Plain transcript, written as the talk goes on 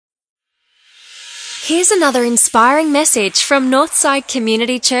Here's another inspiring message from Northside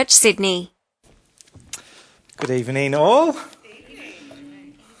Community Church, Sydney. Good evening, all.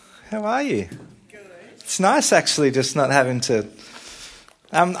 How are you? Good. It's nice, actually, just not having to...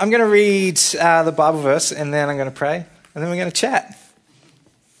 I'm going to read the Bible verse, and then I'm going to pray, and then we're going to chat.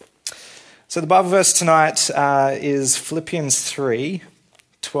 So the Bible verse tonight is Philippians 3,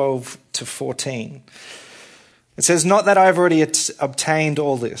 12 to 14. It says, "Not that I've already obtained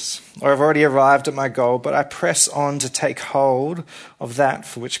all this, or I've already arrived at my goal, but I press on to take hold of that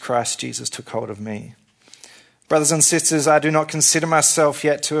for which Christ Jesus took hold of me. Brothers and sisters, I do not consider myself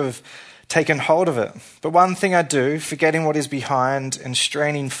yet to have taken hold of it. But one thing I do, forgetting what is behind and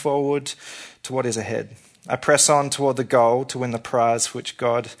straining forward to what is ahead. I press on toward the goal to win the prize for which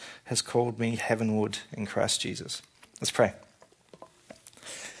God has called me heavenward in Christ Jesus." Let's pray.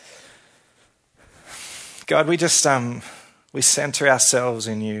 God, we just we center ourselves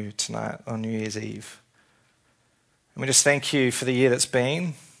in you tonight on New Year's Eve. And we just thank you for the year that's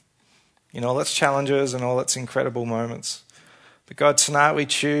been, in all its challenges and all its incredible moments. But God, tonight we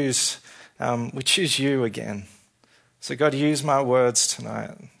choose you again. So God, use my words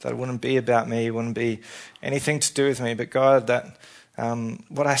tonight. That it wouldn't be about me, it wouldn't be anything to do with me. But God, that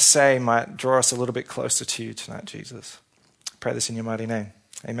what I say might draw us a little bit closer to you tonight, Jesus. I pray this in your mighty name.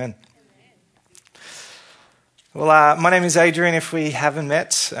 Amen. Well, my name is Adrian, if we haven't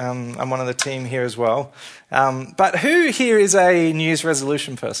met. I'm one of the team here as well. But who here is a New Year's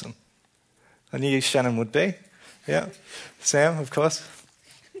resolution person? I knew Shannon would be. Yeah. Sam, of course.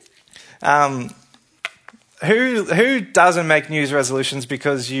 Who doesn't make New Year's resolutions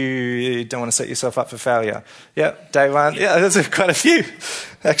because you don't want to set yourself up for failure? Yeah, day one. Yeah, there's quite a few,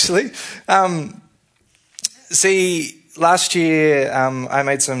 actually. Last year I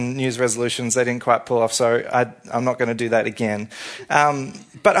made some New Year's resolutions. They didn't quite pull off, so I'm not going to do that again.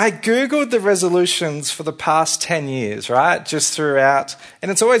 But I Googled the resolutions for the past 10 years, right, just throughout,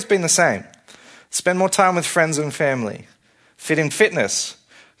 and it's always been the same. Spend more time with friends and family. Fit in fitness.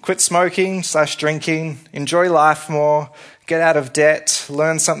 Quit smoking/drinking. Enjoy life more. Get out of debt.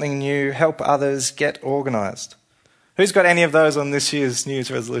 Learn something new. Help others. Get organised. Who's got any of those on this year's New Year's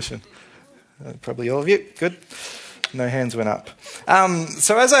resolution? Probably all of you. Good. No hands went up.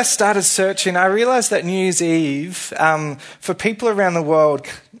 So as I started searching, I realised that New Year's Eve, for people around the world,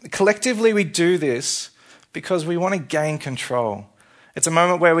 collectively we do this because we want to gain control. It's a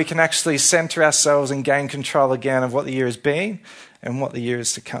moment where we can actually centre ourselves and gain control again of what the year has been and what the year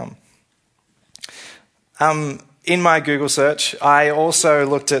is to come. In my Google search, I also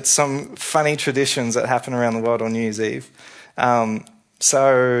looked at some funny traditions that happen around the world on New Year's Eve.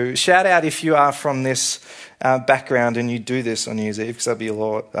 So shout out if you are from this background and you do this on New Year's Eve, because that'd be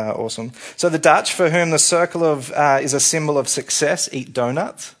awesome. So the Dutch, for whom the circle is a symbol of success, eat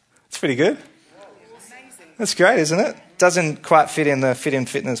donuts. It's pretty good. That's great, isn't it? Doesn't quite fit in the fit in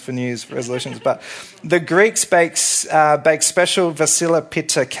fitness for New Year's resolutions, but the Greeks bake special Vasila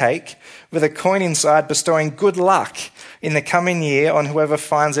Pita cake with a coin inside, bestowing good luck in the coming year on whoever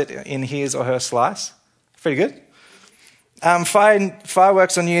finds it in his or her slice. Pretty good.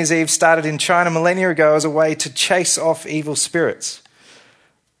 Fireworks on New Year's Eve started in China millennia ago as a way to chase off evil spirits.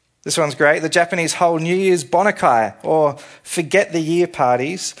 This one's great. The Japanese hold New Year's bonakai, or forget the year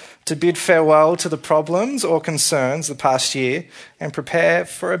parties, to bid farewell to the problems or concerns the past year and prepare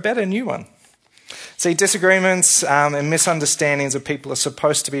for a better new one. See, disagreements and misunderstandings of people are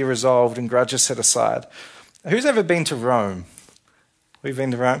supposed to be resolved and grudges set aside. Who's ever been to Rome? We've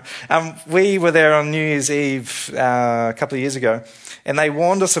been to Rome. We were there on New Year's Eve a couple of years ago, and they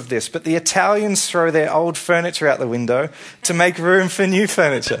warned us of this, but the Italians throw their old furniture out the window to make room for new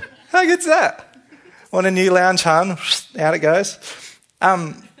furniture. How good's that? Want a new lounge, hun? Out it goes.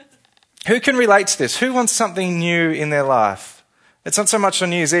 Who can relate to this? Who wants something new in their life? It's not so much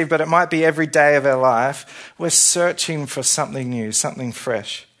on New Year's Eve, but it might be every day of our life. We're searching for something new, something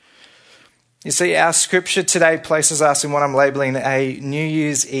fresh. You see, our scripture today places us in what I'm labelling a New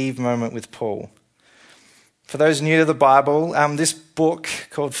Year's Eve moment with Paul. For those new to the Bible, this book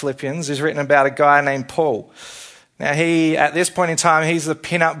called Philippians is written about a guy named Paul. Now, at this point in time, he's the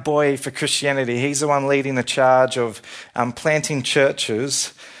pin-up boy for Christianity. He's the one leading the charge of planting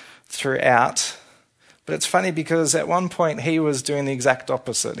churches throughout. But it's funny because at one point he was doing the exact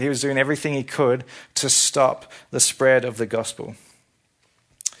opposite. He was doing everything he could to stop the spread of the gospel.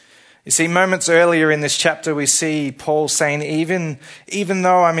 You see, moments earlier in this chapter, we see Paul saying, even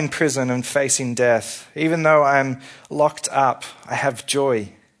though I'm in prison and facing death, even though I'm locked up, I have joy.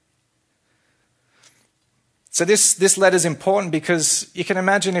 So this letter is important because you can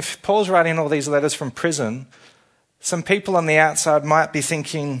imagine if Paul's writing all these letters from prison, some people on the outside might be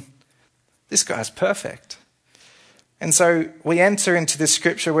thinking, this guy's perfect. And so we enter into this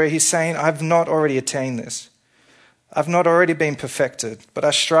scripture where he's saying, I've not already attained this. I've not already been perfected, but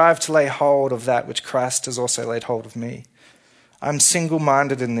I strive to lay hold of that which Christ has also laid hold of me. I'm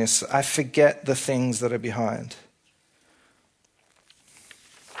single-minded in this. I forget the things that are behind.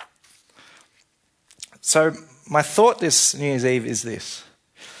 So my thought this New Year's Eve is this.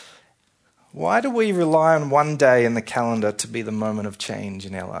 Why do we rely on one day in the calendar to be the moment of change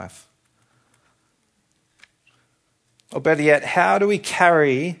in our life? Or better yet, how do we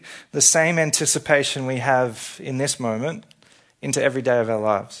carry the same anticipation we have in this moment into every day of our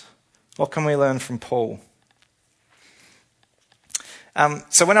lives? What can we learn from Paul?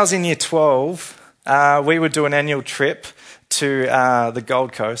 So when I was in year 12, we would do an annual trip to the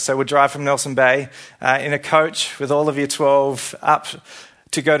Gold Coast. So we'd drive from Nelson Bay in a coach with all of year 12 up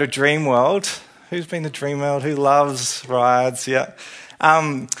to go to Dreamworld. Who's been to Dreamworld? Who loves rides? Yeah.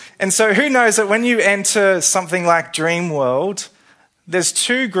 And so who knows that when you enter something like Dreamworld, there's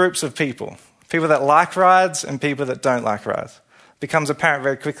two groups of people. People that like rides and people that don't like rides. Becomes apparent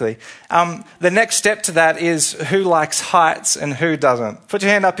very quickly. The next step to that is who likes heights and who doesn't. Put your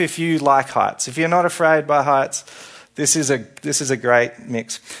hand up if you like heights. If you're not afraid by heights, this is a great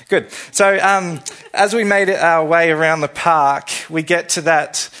mix. Good. So as we made our way around the park, we get to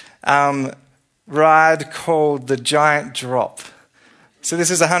that ride called the Giant Drop. So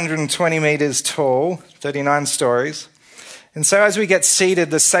this is 120 metres tall, 39 stories. And so as we get seated,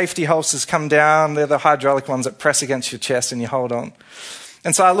 the safety holsters come down. They're the hydraulic ones that press against your chest and you hold on.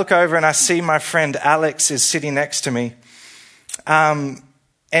 And so I look over and I see my friend Alex is sitting next to me. And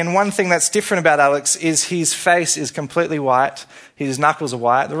one thing that's different about Alex is his face is completely white. His knuckles are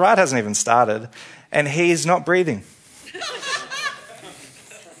white. The ride hasn't even started. And he's not breathing.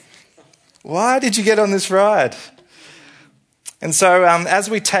 Why did you get on this ride? And so as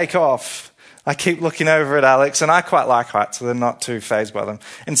we take off, I keep looking over at Alex, and I quite like heights, so they're not too fazed by them.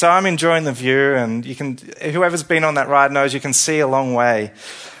 And so I'm enjoying the view, and whoever's been on that ride knows you can see a long way.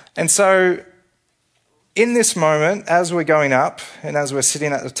 And so in this moment, as we're going up and as we're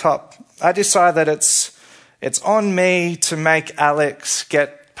sitting at the top, I decide that it's on me to make Alex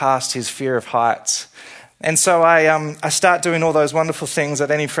get past his fear of heights. And so I start doing all those wonderful things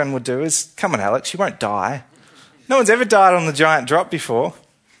that any friend would do is, come on, Alex, you won't die. No one's ever died on the Giant Drop before.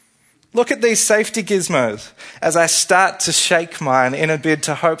 Look at these safety gizmos as I start to shake mine in a bid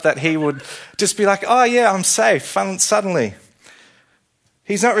to hope that he would just be like, oh yeah, I'm safe. Suddenly.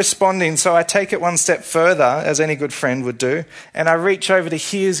 He's not responding, so I take it one step further, as any good friend would do, and I reach over to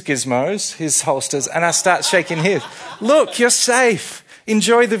his gizmos, his holsters, and I start shaking his. Look, you're safe.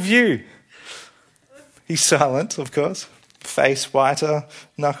 Enjoy the view. He's silent, of course. Face whiter,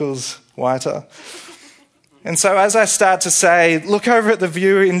 knuckles whiter. And so as I start to say, look over at the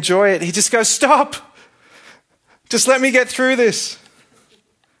view, enjoy it, he just goes, stop. Just let me get through this.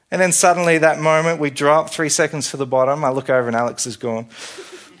 And then suddenly that moment we drop 3 seconds to the bottom. I look over and Alex is gone.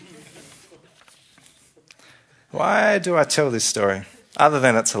 Why do I tell this story? Other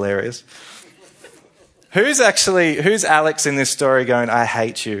than it's hilarious. Who's Alex in this story going, I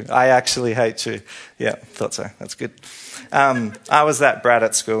hate you. I actually hate you. Yeah, thought so. That's good. I was that brat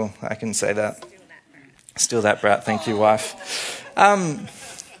at school. I can say that. Still that brat. Thank you, wife. I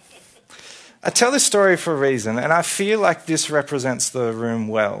tell this story for a reason, and I feel like this represents the room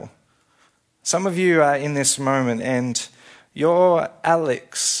well. Some of you are in this moment, and you're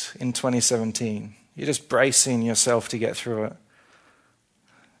Alex in 2017. You're just bracing yourself to get through it.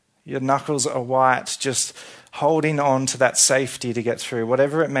 Your knuckles are white, just holding on to that safety to get through,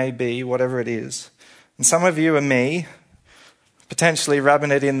 whatever it may be, whatever it is. And some of you are me, potentially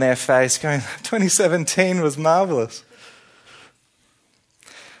rubbing it in their face, going, 2017 was marvelous.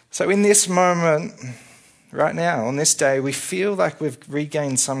 So in this moment, right now, on this day, we feel like we've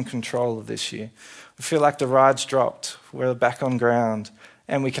regained some control of this year. We feel like the ride's dropped, we're back on ground,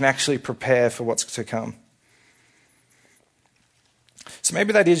 and we can actually prepare for what's to come. So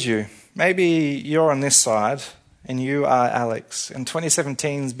maybe that is you. Maybe you're on this side, and you are Alex, and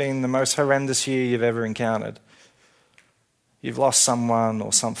 2017's been the most horrendous year you've ever encountered. You've lost someone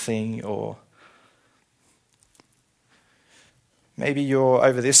or something, or maybe you're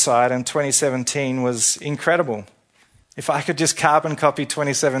over this side and 2017 was incredible. If I could just carbon copy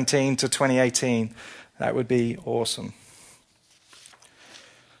 2017 to 2018, that would be awesome.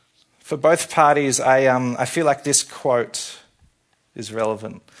 For both parties, I feel like this quote is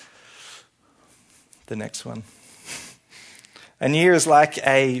relevant. The next one. A year is like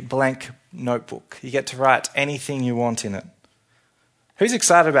a blank notebook. You get to write anything you want in it. Who's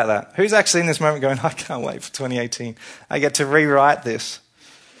excited about that? Who's actually in this moment going, I can't wait for 2018. I get to rewrite this.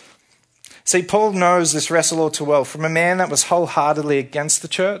 See, Paul knows this wrestle all too well. From a man that was wholeheartedly against the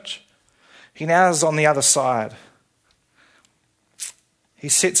church, he now is on the other side. He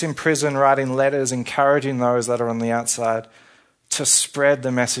sits in prison writing letters encouraging those that are on the outside to spread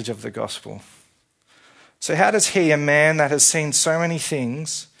the message of the gospel. So how does he, a man that has seen so many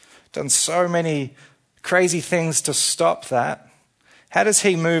things, done so many crazy things to stop that, how does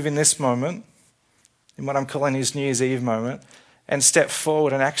he move in this moment, in what I'm calling his New Year's Eve moment, and step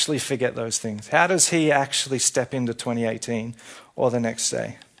forward and actually forget those things? How does he actually step into 2018 or the next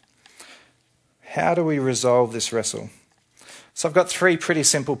day? How do we resolve this wrestle? So I've got 3 pretty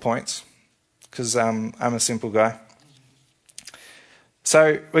simple points because I'm a simple guy.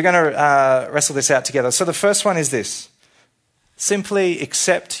 So we're going to wrestle this out together. So the first one is this. Simply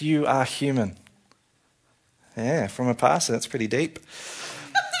accept you are human. Yeah, from a pastor, that's pretty deep.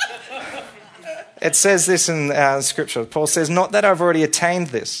 It says this in Scripture. Paul says, not that I've already attained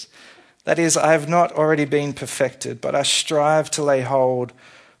this. That is, I have not already been perfected, but I strive to lay hold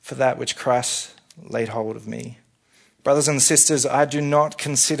for that which Christ laid hold of me. Brothers and sisters, I do not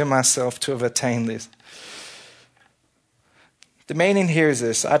consider myself to have attained this. The meaning here is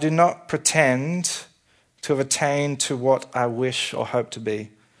this. I do not pretend to have attained to what I wish or hope to be.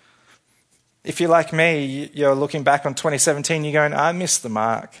 If you're like me, you're looking back on 2017, you're going, I missed the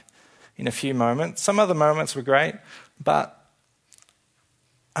mark in a few moments. Some other moments were great, but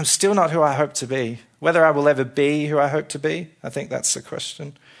I'm still not who I hope to be. Whether I will ever be who I hope to be, I think that's the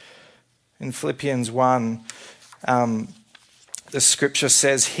question. In Philippians 1, the scripture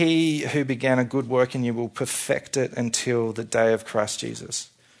says, he who began a good work in you will perfect it until the day of Christ Jesus.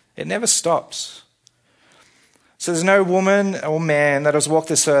 It never stops. So there's no woman or man that has walked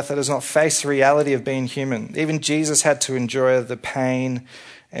this earth that has not faced the reality of being human. Even Jesus had to endure the pain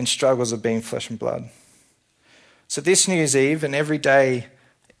and struggles of being flesh and blood. So this New Year's Eve and every day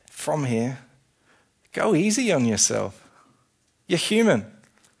from here, go easy on yourself. You're human.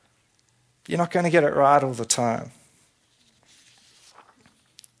 You're not going to get it right all the time.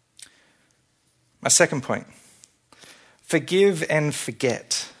 My second point, forgive and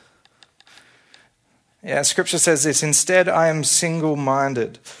forget. Yeah, Scripture says this, instead I am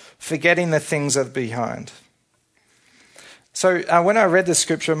single-minded, forgetting the things that are behind. So when I read the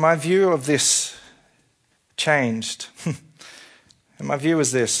Scripture, my view of this changed. And my view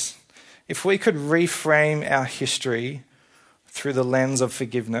was this, if we could reframe our history through the lens of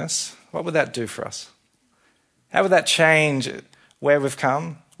forgiveness, what would that do for us? How would that change where we've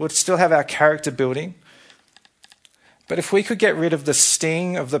come? We'll still have our character building. But if we could get rid of the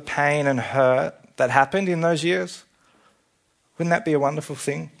sting of the pain and hurt that happened in those years, wouldn't that be a wonderful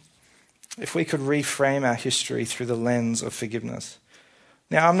thing? If we could reframe our history through the lens of forgiveness.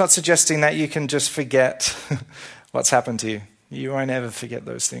 Now, I'm not suggesting that you can just forget what's happened to you. You won't ever forget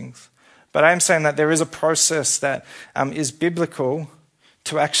those things. But I'm saying that there is a process that is biblical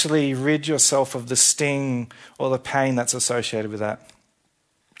to actually rid yourself of the sting or the pain that's associated with that.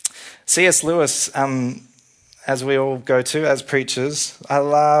 C.S. Lewis, as we all go to as preachers, I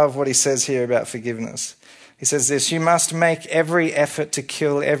love what he says here about forgiveness. He says this, you must make every effort to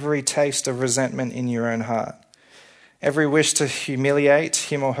kill every taste of resentment in your own heart. Every wish to humiliate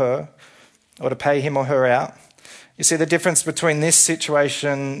him or her, or to pay him or her out. You see, the difference between this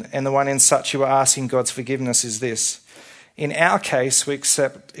situation and the one in such you are asking God's forgiveness is this. In our case, we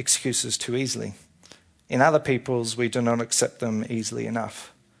accept excuses too easily. In other people's, we do not accept them easily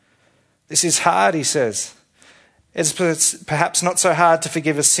enough. This is hard, he says. It's perhaps not so hard to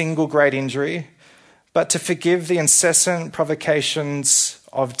forgive a single great injury, but to forgive the incessant provocations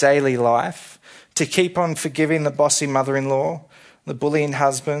of daily life, to keep on forgiving the bossy mother-in-law, the bullying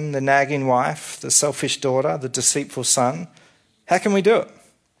husband, the nagging wife, the selfish daughter, the deceitful son. How can we do it?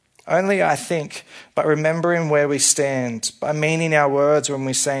 Only, I think, by remembering where we stand, by meaning our words when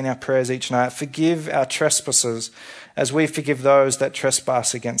we say in our prayers each night, forgive our trespasses as we forgive those that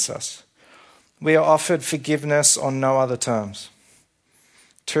trespass against us. We are offered forgiveness on no other terms.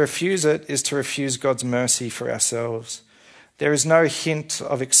 To refuse it is to refuse God's mercy for ourselves. There is no hint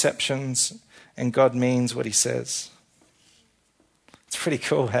of exceptions, and God means what he says. It's pretty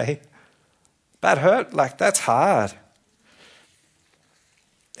cool, hey? Bad hurt? Like, that's hard.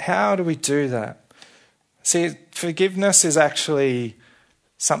 How do we do that? See, forgiveness is actually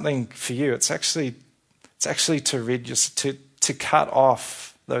something for you. It's actually to rid you, to cut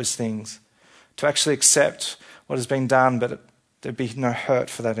off those things. To actually accept what has been done, but there'd be no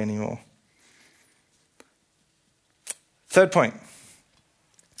hurt for that anymore. Third point,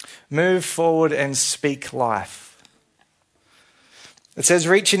 move forward and speak life. It says,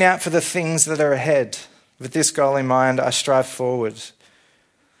 reaching out for the things that are ahead. With this goal in mind, I strive forward.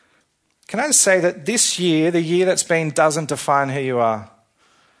 Can I just say that this year, the year that's been, doesn't define who you are?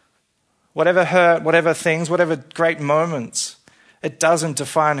 Whatever hurt, whatever things, whatever great moments, it doesn't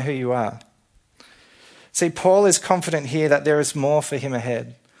define who you are. See, Paul is confident here that there is more for him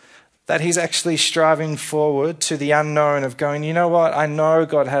ahead, that he's actually striving forward to the unknown of going, you know what, I know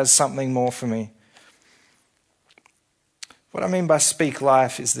God has something more for me. What I mean by speak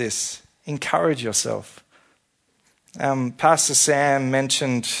life is this: encourage yourself. Pastor Sam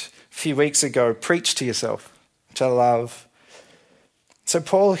mentioned a few weeks ago, preach to yourself, which I love. So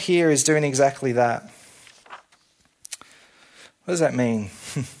Paul here is doing exactly that. What does that mean?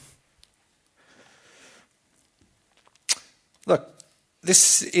 Look,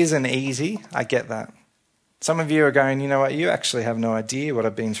 this isn't easy. I get that. Some of you are going, you know what, you actually have no idea what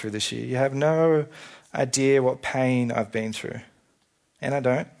I've been through this year. You have no idea what pain I've been through. And I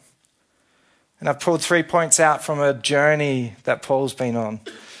don't. And I've pulled 3 points out from a journey that Paul's been on.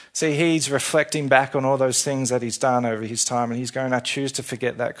 See, he's reflecting back on all those things that he's done over his time, and he's going, I choose to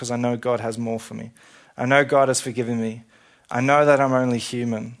forget that because I know God has more for me. I know God has forgiven me. I know that I'm only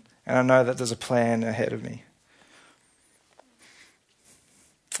human, and I know that there's a plan ahead of me.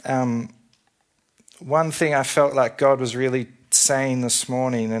 One thing I felt like God was really saying this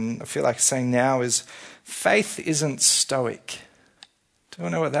morning, and I feel like saying now, is faith isn't stoic. Do you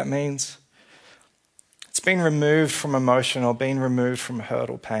know what that means? It's been removed from emotion or been removed from hurt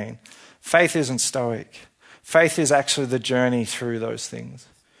or pain. Faith isn't stoic. Faith is actually the journey through those things.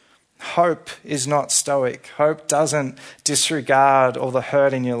 Hope is not stoic. Hope doesn't disregard all the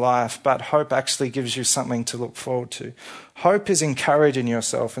hurt in your life, but hope actually gives you something to look forward to. Hope is encouraging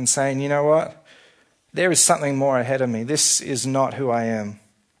yourself and saying, you know what? There is something more ahead of me. This is not who I am.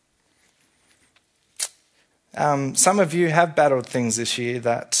 Some of you have battled things this year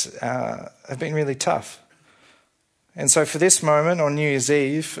that have been really tough. And so for this moment on New Year's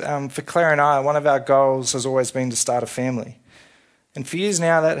Eve, for Claire and I, one of our goals has always been to start a family. And for years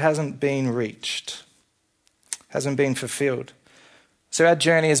now, that hasn't been reached, hasn't been fulfilled. So our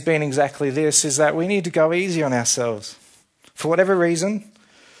journey has been exactly this, is that we need to go easy on ourselves. For whatever reason,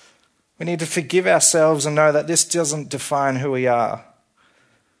 we need to forgive ourselves and know that this doesn't define who we are.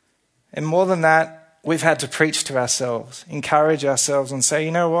 And more than that, we've had to preach to ourselves, encourage ourselves and say,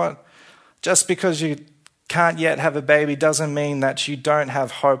 you know what? Just because you can't yet have a baby doesn't mean that you don't have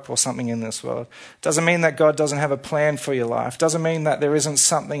hope or something in this world. Doesn't mean that God doesn't have a plan for your life. Doesn't mean that there isn't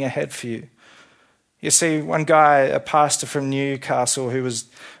something ahead for you. You see, one guy, a pastor from Newcastle who was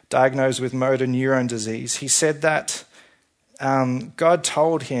diagnosed with motor neurone disease, he said that God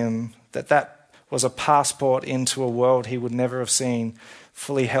told him that that was a passport into a world he would never have seen,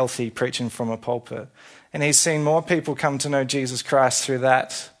 fully healthy, preaching from a pulpit. And he's seen more people come to know Jesus Christ through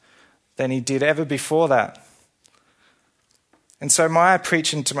that than he did ever before that. And so my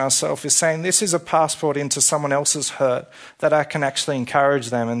preaching to myself is saying this is a passport into someone else's hurt, that I can actually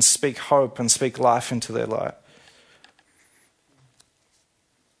encourage them and speak hope and speak life into their life.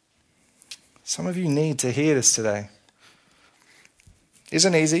 Some of you need to hear this today.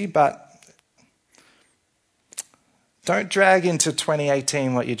 Isn't easy, but don't drag into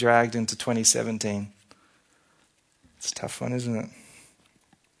 2018 what you dragged into 2017. It's a tough one, isn't it?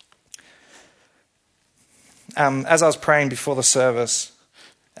 As I was praying before the service,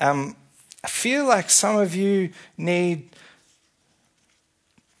 I feel like some of you we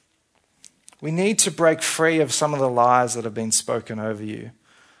need to break free of some of the lies that have been spoken over you.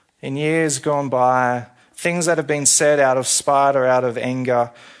 In years gone by, things that have been said out of spite or out of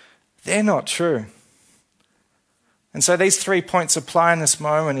anger, they're not true. And so these 3 points apply in this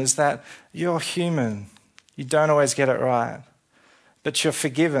moment is that you're human. You don't always get it right, but you're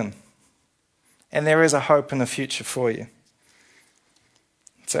forgiven. And there is a hope and a future for you.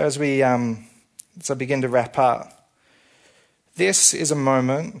 So as I begin to wrap up, this is a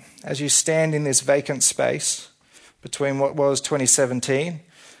moment as you stand in this vacant space between what was 2017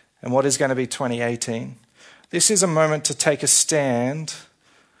 and what is going to be 2018. This is a moment to take a stand,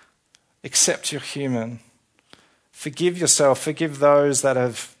 accept you're human, forgive yourself, forgive those that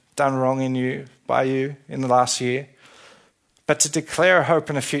have done wrong by you in the last year, but to declare a hope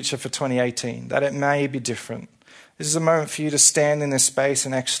and a future for 2018, that it may be different. This is a moment for you to stand in this space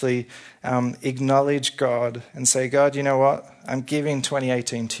and actually acknowledge God and say, God, you know what? I'm giving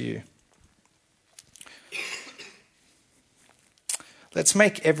 2018 to you. Let's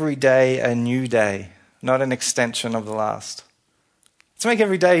make every day a new day, not an extension of the last. Let's make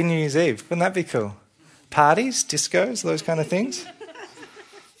every day New Year's Eve. Wouldn't that be cool? Parties, discos, those kind of things.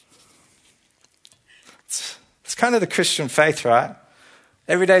 It's kind of the Christian faith, right?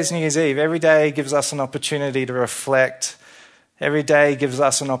 Every day is New Year's Eve. Every day gives us an opportunity to reflect Every day gives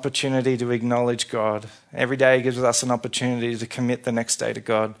us an opportunity to acknowledge God. Every day gives us an opportunity to commit the next day to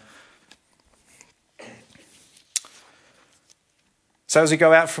God. So as we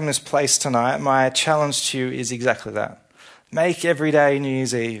go out from this place tonight, my challenge to you is exactly that. Make every day New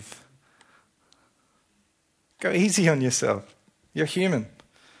Year's Eve. Go easy on yourself. You're human.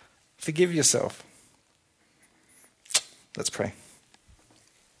 Forgive yourself. Let's pray.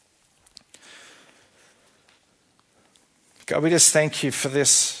 God, we just thank you for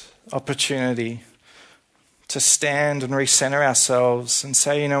this opportunity to stand and recenter ourselves and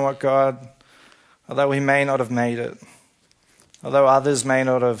say, you know what, God, although we may not have made it, although others may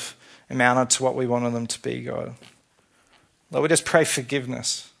not have amounted to what we wanted them to be, God, Lord, we just pray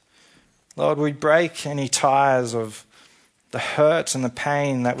forgiveness. Lord, we break any ties of the hurt and the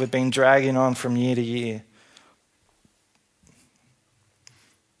pain that we've been dragging on from year to year.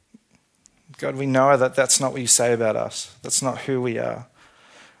 God, we know that that's not what you say about us. That's not who we are.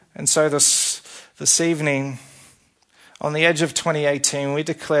 And so this evening, on the edge of 2018, we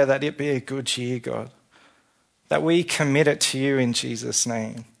declare that it be a good year, God. That we commit it to you in Jesus'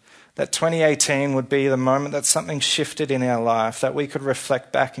 name. That 2018 would be the moment that something shifted in our life, that we could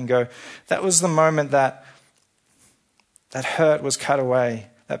reflect back and go, that was the moment that hurt was cut away,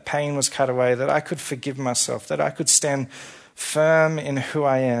 that pain was cut away, that I could forgive myself, that I could stand firm in who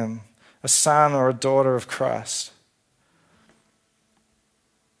I am, a son or a daughter of Christ.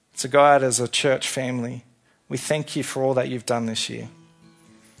 So God, as a church family, we thank you for all that you've done this year.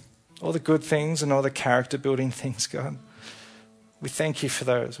 All the good things and all the character building things, God. We thank you for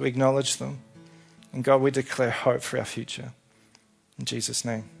those. We acknowledge them. And God, we declare hope for our future. In Jesus'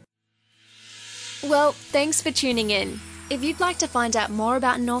 name. Well, thanks for tuning in. If you'd like to find out more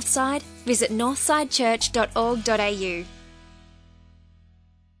about Northside, visit northsidechurch.org.au.